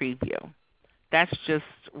Break Preview. That's just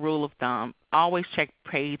rule of thumb. Always check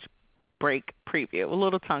Page Break Preview, a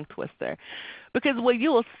little tongue twister. Because what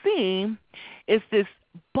you will see is this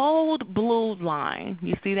bold blue line.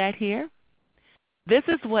 You see that here? This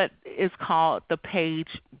is what is called the page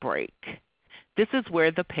break. This is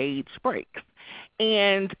where the page breaks.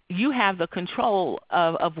 And you have the control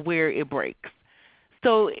of where it breaks.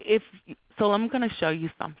 So I'm going to show you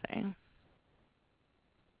something.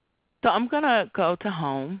 So I'm going to go to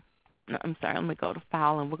Home. I'm sorry, let me go to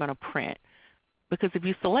File and we're going to print. Because if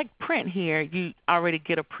you select print here, you already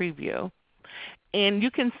get a preview. And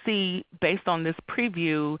you can see based on this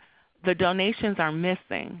preview, the donations are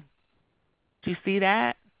missing. Do you see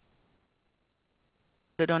that?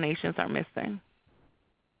 The donations are missing.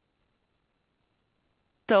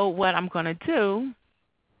 So what I'm going to do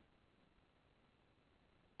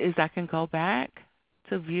is I can go back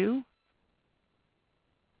to View,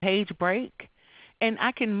 Page Break, and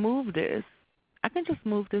I can move this. I can just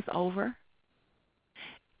move this over.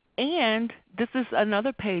 And this is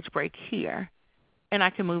another page break here. And I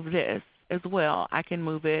can move this as well. I can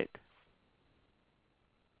move it.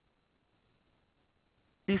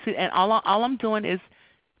 You see, and all I'm doing is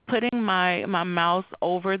putting my mouse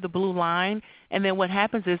over the blue line, and then what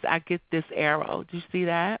happens is I get this arrow. Do you see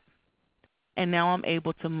that? And now I'm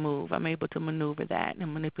able to move. I'm able to maneuver that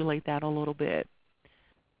and manipulate that a little bit.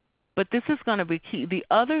 But this is going to be key. The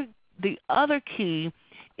other key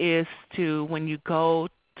is to, when you go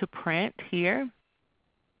to print here,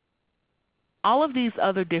 all of these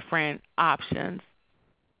other different options,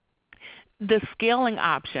 the scaling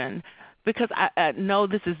option, because I know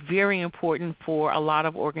this is very important for a lot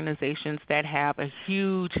of organizations that have a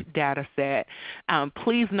huge data set.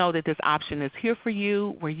 Please know that this option is here for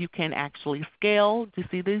you where you can actually scale. Do you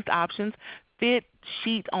see these options? Fit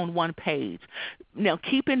sheet on one page. Now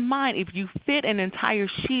keep in mind, if you fit an entire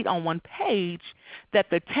sheet on one page,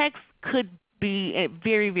 that the text could be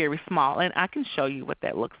very, very small. And I can show you what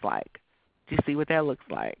that looks like. Do you see what that looks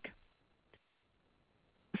like?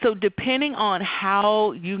 So depending on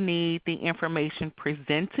how you need the information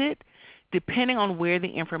presented, depending on where the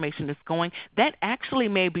information is going, that actually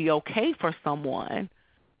may be okay for someone.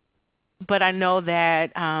 But I know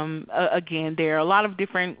that, again, there are a lot of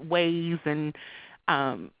different ways and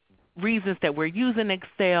reasons that we're using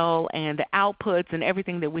Excel and the outputs and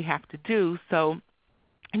everything that we have to do. So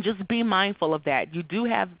and just be mindful of that. You do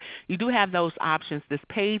have those options. This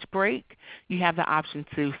page break, you have the option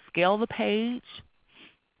to scale the page.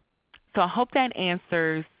 So I hope that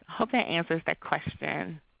answers that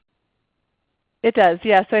question. It does,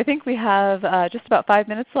 yeah. So I think we have just about 5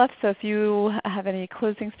 minutes left. So if you have any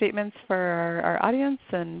closing statements for our audience,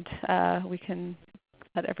 and we can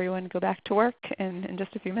let everyone go back to work in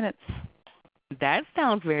just a few minutes. That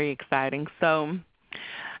sounds very exciting. So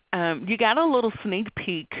you got a little sneak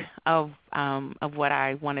peek of what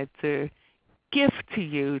I wanted to gift to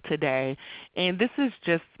you today. And this is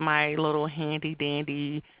just my little handy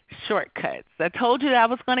dandy shortcuts. I told you that I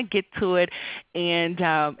was going to get to it, and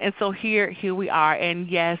so here we are. And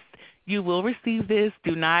yes, you will receive this.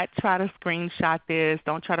 Do not try to screenshot this.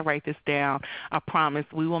 Don't try to write this down. I promise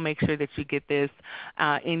we will make sure that you get this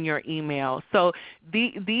in your email. So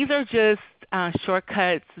these are just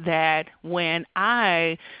shortcuts that when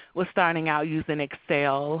I was starting out using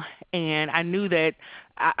Excel, and I knew that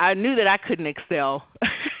I couldn't excel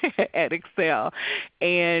at Excel,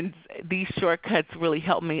 and these shortcuts really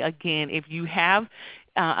helped me. Again, if you have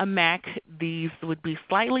a Mac, these would be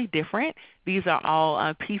slightly different. These are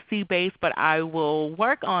all PC based, but I will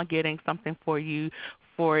work on getting something for you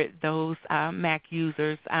for those Mac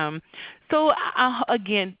users.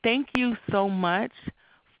 Again, thank you so much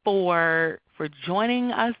for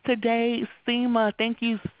joining us today. Seema, thank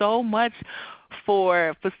you so much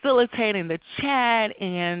for facilitating the chat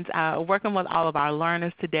and working with all of our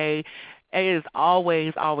learners today. It is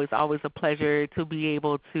always, always, always a pleasure to be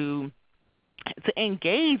able to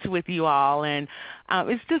engage with you all, and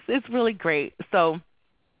it's really great. So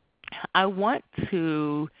I want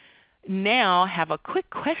to now have a quick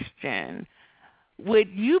question. Would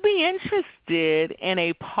you be interested in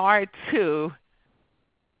a part 2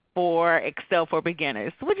 for Excel for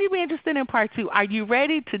Beginners? Would you be interested in part 2? Are you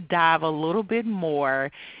ready to dive a little bit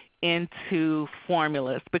more into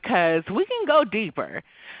formulas? Because we can go deeper.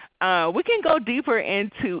 We can go deeper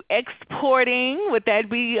into exporting. Would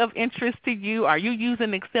that be of interest to you? Are you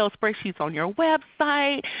using Excel spreadsheets on your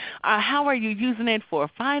website? How are you using it for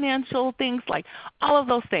financial things? Like all of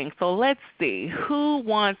those things. So let's see. Who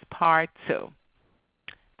wants part 2?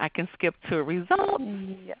 I can skip to results.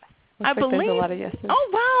 Yes. I Looks like believe. there's a lot of yeses. Oh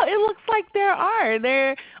wow! It looks like there are.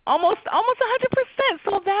 They're almost 100%.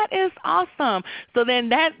 So that is awesome. So then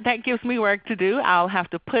that gives me work to do. I'll have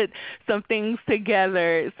to put some things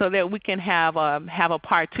together so that we can have a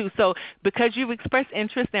part 2. So because you've expressed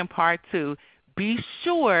interest in part 2, be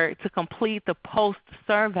sure to complete the post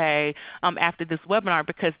survey after this webinar,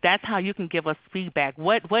 because that's how you can give us feedback.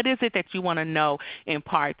 What is it that you want to know in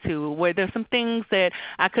part 2? Were there some things that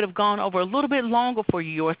I could have gone over a little bit longer for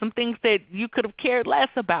you, or some things that you could have cared less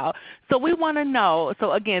about? So we want to know.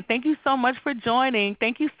 So again, thank you so much for joining.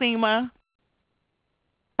 Thank you, Seema.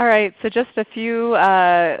 All right, so just a few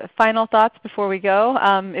final thoughts before we go.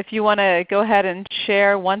 If you want to go ahead and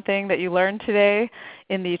share one thing that you learned today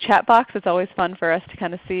in the chat box, it's always fun for us to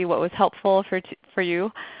kind of see what was helpful for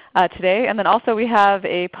you today. And then also we have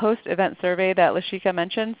a post-event survey that Lashika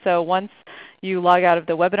mentioned. So once you log out of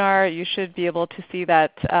the webinar, you should be able to see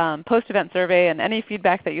that post-event survey, and any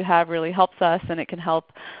feedback that you have really helps us, and it can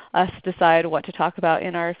help us decide what to talk about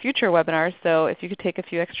in our future webinars. So if you could take a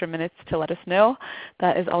few extra minutes to let us know,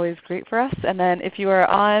 that is always great for us. And then if you are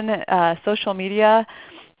on social media,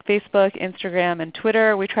 Facebook, Instagram, and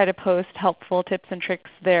Twitter, we try to post helpful tips and tricks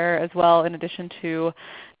there as well, in addition to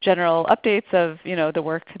general updates of the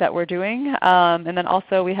work that we're doing. And then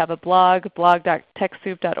also we have a blog,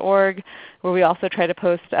 blog.techsoup.org, where we also try to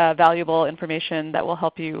post valuable information that will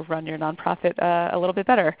help you run your nonprofit a little bit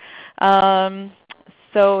better.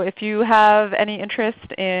 So if you have any interest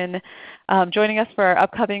in joining us for our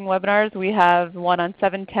upcoming webinars, we have one on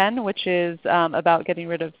 710, which is about getting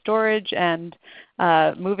rid of storage and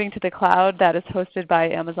moving to the cloud. That is hosted by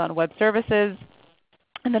Amazon Web Services.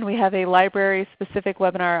 And then we have a library-specific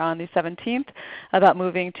webinar on the 17th about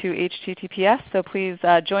moving to HTTPS. So please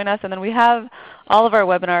join us. And then we have all of our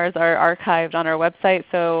webinars are archived on our website.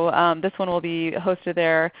 So this one will be hosted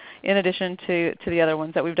there in addition to the other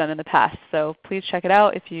ones that we've done in the past. So please check it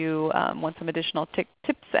out if you want some additional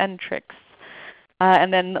tips and tricks.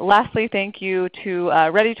 And then lastly, thank you to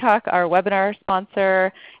ReadyTalk, our webinar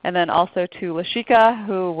sponsor, and then also to Lashika,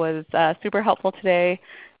 who was super helpful today.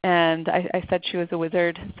 And I said she was a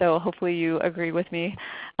wizard, so hopefully you agree with me.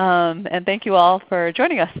 And thank you all for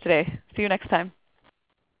joining us today. See you next time.